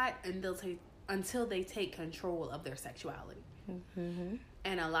satisfied until they take control of their sexuality. Mm-hmm.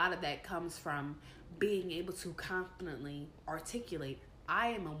 And a lot of that comes from being able to confidently articulate, I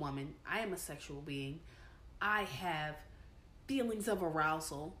am a woman, I am a sexual being, I have feelings of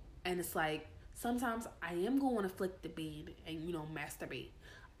arousal, and it's like, sometimes I am going to flick the bead and, masturbate.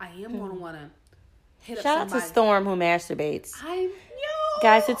 I am going to want to hit up somebody. Shout out to Storm who masturbates.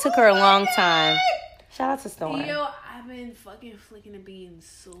 Guys, it took her a long time. Shout out to Storm. I've been fucking flicking the bean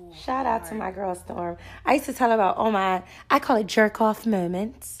so hard. Shout out to my girl Storm. I used to tell her about, I call it jerk off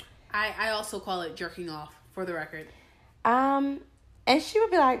moments. I also call it jerking off, for the record. And she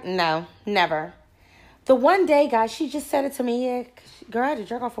would be like, no, never. The one day, guys, she just said it to me. Yeah, girl, I had to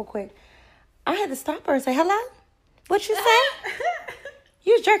jerk off real quick. I had to stop her and say, hello? What you say?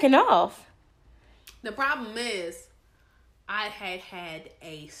 You was jerking off. The problem is, I had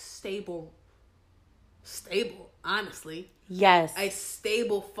a stable, honestly. Yes. A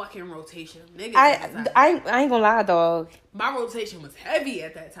stable fucking rotation of niggas. I ain't gonna lie, dog. My rotation was heavy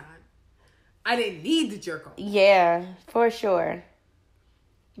at that time. I didn't need the jerk off. Yeah, for sure.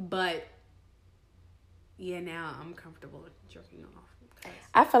 But, yeah, now I'm comfortable jerking off.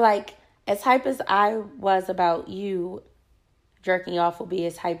 I feel like as hype as I was about you, jerking off will be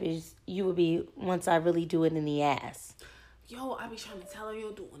as hype as you would be once I really do it in the ass. Yo, I be trying to tell her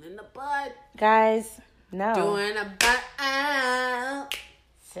you're doing in the butt. Guys, no. Doing a butt out.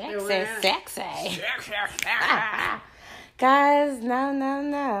 Sexy. Guys,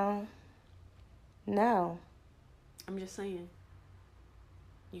 no. No. I'm just saying.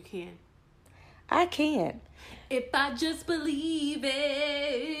 You can. I can't. If I just believe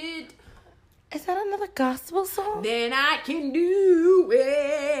it. Is that another gospel song? Then I can do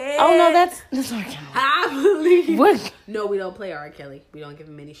it. Oh, no, that's R. Kelly. I believe. What? No, we don't play R. Kelly. We don't give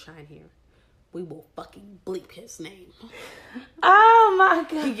him any shine here. We will fucking bleep his name. Oh, my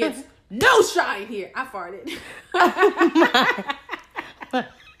God. He gets no shine here. I farted.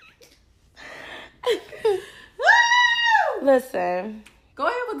 Oh, Listen. Go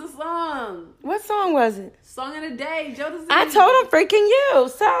ahead with the song. What song was it? Song of the day. Joe I told him freaking you.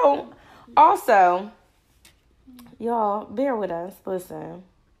 So, also, y'all, bear with us. Listen.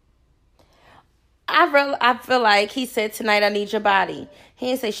 I feel like he said, tonight I need your body. He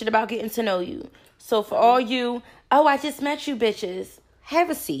didn't say shit about getting to know you. So for all you, I just met you bitches, have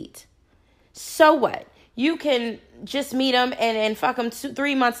a seat. So what? You can just meet him and fuck him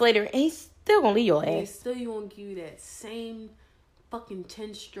 3 months later, and he's still gonna leave your ass. He's still gonna give you that same fucking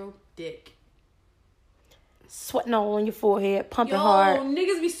 10-stroke dick. Sweating all on your forehead, pumping hard.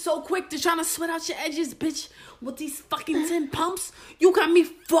 Niggas be so quick to trying to sweat out your edges, bitch. With these fucking 10 pumps, you got me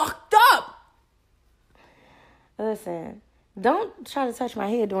fucked up. Listen, don't try to touch my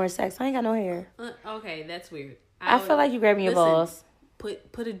head during sex. I ain't got no hair. Okay, that's weird. I feel like you grabbing your balls.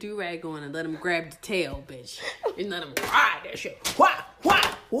 Put a do-rag on and let him grab the tail, bitch. And let him ride that shit. Wah.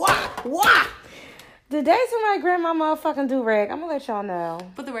 The day somebody grab my motherfucking do-rag, I'm gonna let y'all know.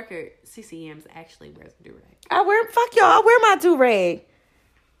 For the record, CCMs actually wears a do-rag. I wear my do-rag.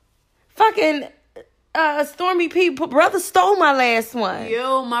 Fucking Stormy P brother stole my last one.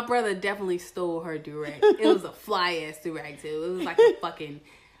 Yo, my brother definitely stole her do-rag. It was a fly-ass do-rag, too. It was like a fucking...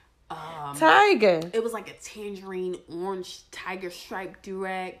 tiger. It was like a tangerine orange tiger stripe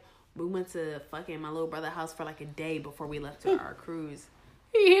do-rag. We went to fucking my little brother's house for like a day before we left to our cruise.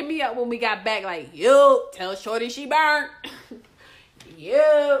 He hit me up when we got back like, yo, tell Shorty she burnt.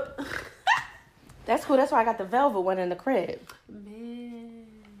 Yo. That's cool. That's why I got the velvet one in the crib. Man.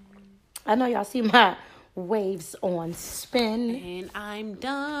 I know y'all see my waves on spin. And I'm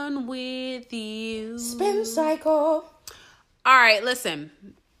done with you. Spin cycle. All right, listen.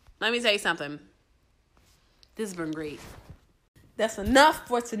 Let me tell you something. This has been great. That's enough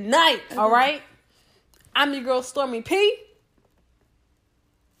for tonight, all right? I'm your girl, Stormy P.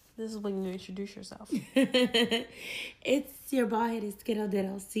 This is when you introduce yourself. It's your bald-headed skittle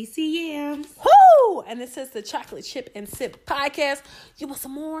diddle, CCMs. Woo! And this is the Chocolate Chip and Sip podcast. You want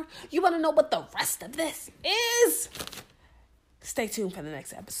some more? You want to know what the rest of this is? Stay tuned for the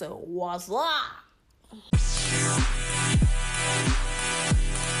next episode. Wazla!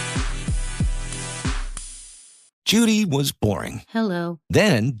 Judy was boring. Hello.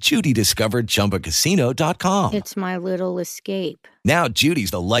 Then Judy discovered ChumbaCasino.com. It's my little escape. Now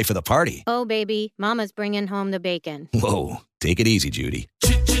Judy's the life of the party. Oh, baby, mama's bringing home the bacon. Whoa, take it easy, Judy.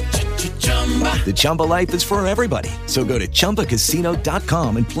 The Chumba life is for everybody. So go to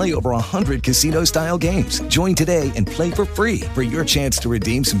ChumbaCasino.com and play over 100 casino-style games. Join today and play for free for your chance to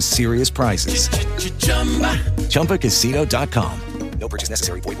redeem some serious prizes. ChumbaCasino.com. No purchase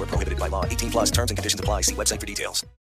necessary. Void where prohibited by law. 18+ terms and conditions apply. See website for details.